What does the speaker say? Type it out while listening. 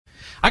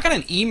I got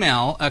an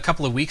email a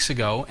couple of weeks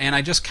ago, and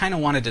I just kind of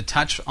wanted to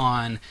touch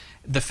on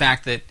the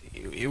fact that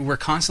we're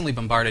constantly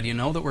bombarded. You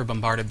know that we're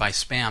bombarded by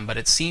spam, but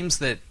it seems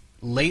that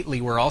lately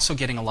we're also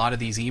getting a lot of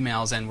these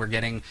emails, and we're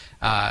getting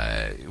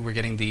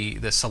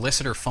the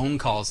solicitor phone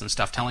calls and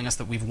stuff telling us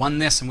that we've won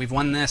this and we've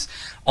won this.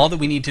 All that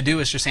we need to do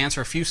is just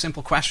answer a few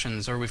simple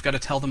questions, or we've got to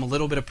tell them a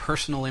little bit of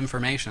personal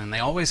information. And they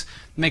always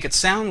make it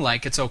sound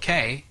like it's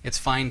okay, it's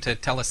fine to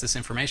tell us this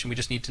information, we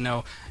just need to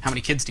know how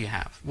many kids do you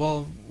have.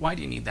 Well, why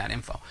do you need that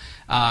info?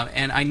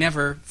 And I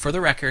never, for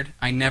the record,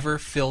 I never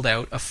filled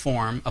out a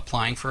form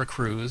applying for a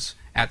cruise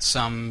at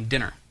some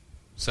dinner.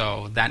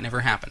 So that never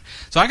happened.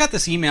 So I got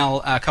this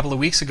email a couple of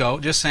weeks ago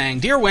just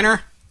saying, "Dear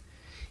winner,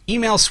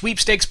 email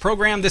sweepstakes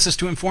program. This is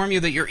to inform you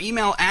that your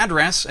email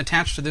address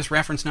attached to this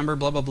reference number,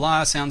 blah, blah,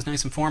 blah, sounds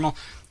nice and formal,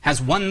 has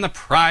won the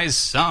prize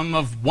sum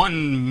of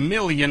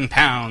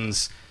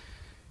 £1,000,000.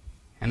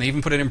 And they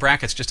even put it in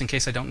brackets just in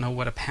case I don't know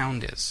what a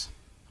pound is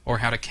or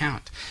how to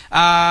count.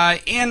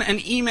 In an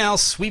email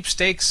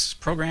sweepstakes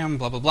program,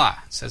 blah, blah, blah.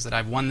 It says that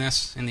I've won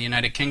this in the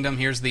United Kingdom.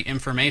 Here's the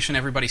information.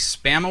 Everybody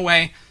spam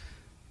away.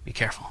 Be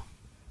careful."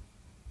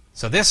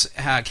 So this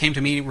came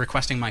to me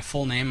requesting my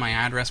full name, my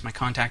address, my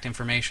contact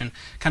information,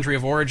 country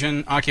of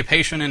origin,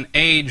 occupation, and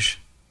age.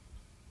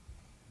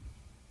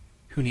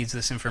 Who needs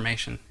this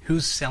information?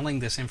 Who's selling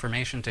this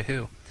information to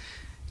who?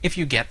 If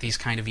you get these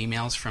kind of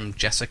emails from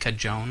Jessica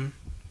Joan,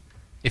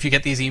 if you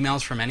get these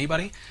emails from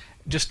anybody,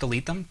 just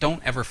delete them.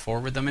 Don't ever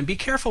forward them. And be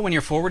careful when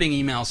you're forwarding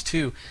emails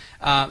too,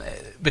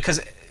 because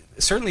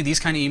certainly these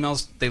kind of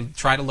emails, they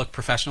try to look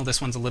professional.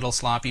 This one's a little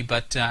sloppy,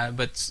 but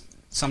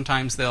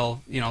sometimes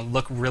they'll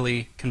look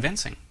really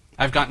convincing.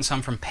 I've gotten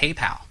some from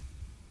PayPal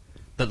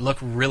that look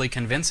really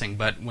convincing,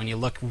 but when you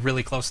look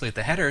really closely at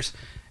the headers,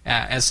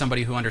 as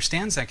somebody who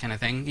understands that kind of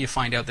thing, you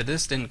find out that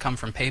this didn't come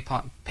from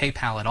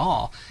PayPal at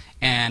all.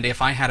 And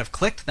if I had have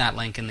clicked that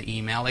link in the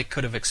email, it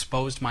could have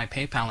exposed my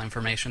PayPal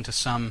information to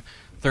some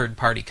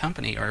third-party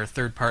company or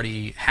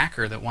third-party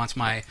hacker that wants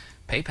my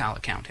PayPal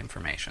account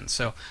information.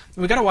 So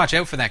we've got to watch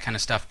out for that kind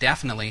of stuff,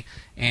 definitely.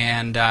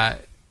 And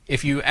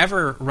if you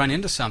ever run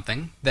into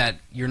something that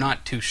you're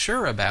not too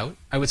sure about,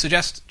 I would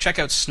suggest check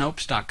out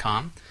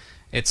Snopes.com.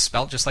 It's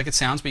spelled just like it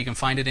sounds, but you can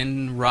find it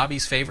in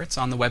Robbie's favorites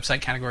on the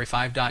website,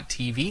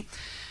 category5.tv.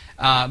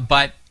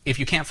 But if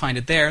you can't find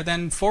it there,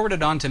 then forward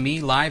it on to me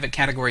live at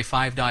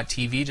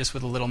category5.tv just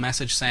with a little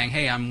message saying,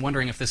 "Hey, I'm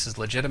wondering if this is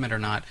legitimate or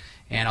not,"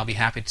 and I'll be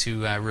happy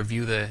to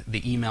review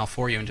the email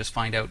for you and just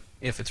find out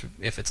if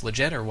it's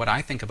legit or what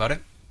I think about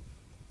it.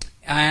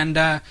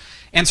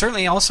 And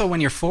certainly also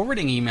when you're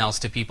forwarding emails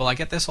to people, I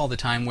get this all the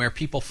time where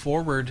people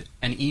forward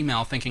an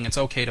email thinking it's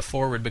okay to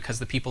forward because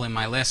the people in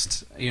my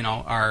list,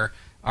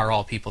 are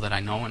all people that I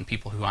know and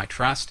people who I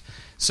trust.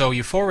 So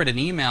you forward an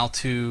email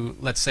to,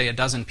 let's say, a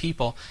dozen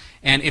people,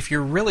 and if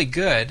you're really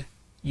good,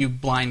 you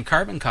blind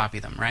carbon copy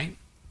them, right?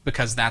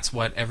 Because that's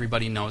what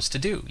everybody knows to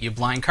do. You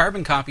blind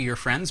carbon copy your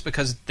friends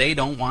because they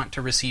don't want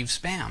to receive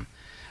spam.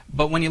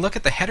 But when you look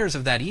at the headers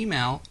of that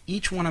email,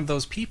 each one of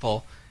those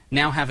people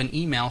now have an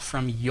email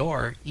from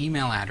your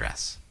email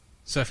address.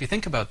 So if you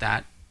think about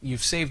that,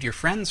 you've saved your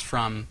friends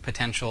from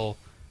potential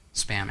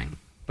spamming,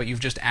 but you've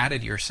just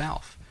added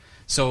yourself.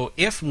 So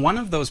if one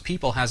of those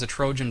people has a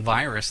Trojan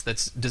virus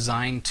that's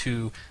designed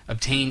to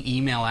obtain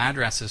email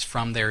addresses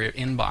from their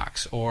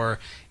inbox, or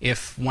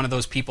if one of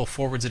those people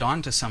forwards it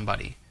on to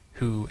somebody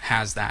who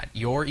has that,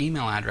 your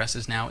email address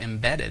is now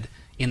embedded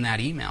in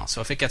that email.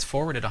 So if it gets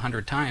forwarded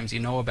 100 times, you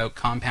know about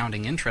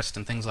compounding interest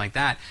and things like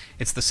that.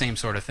 It's the same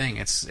sort of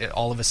thing.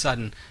 All of a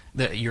sudden,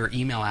 your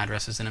email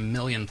address is in a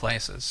million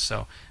places.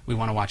 So we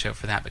want to watch out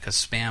for that because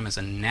spam is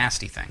a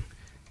nasty thing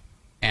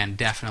and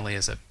definitely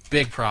is a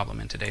big problem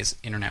in today's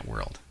internet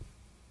world.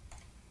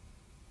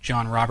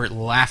 John Robert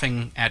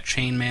laughing at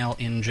chainmail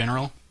in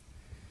general.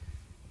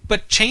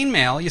 But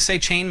chainmail, you say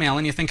chainmail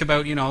and you think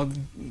about,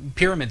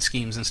 pyramid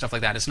schemes and stuff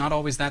like that. It's not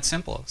always that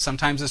simple.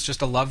 Sometimes it's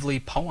just a lovely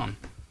poem.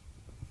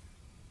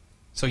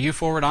 So you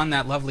forward on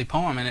that lovely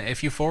poem, and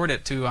if you forward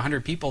it to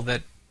 100 people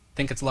that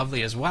think it's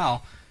lovely as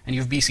well, and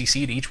you've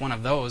BCC'd each one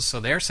of those so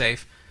they're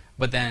safe,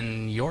 but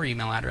then your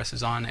email address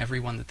is on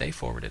everyone that they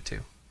forward it to,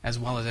 as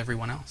well as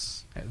everyone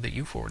else that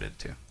you forward it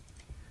to.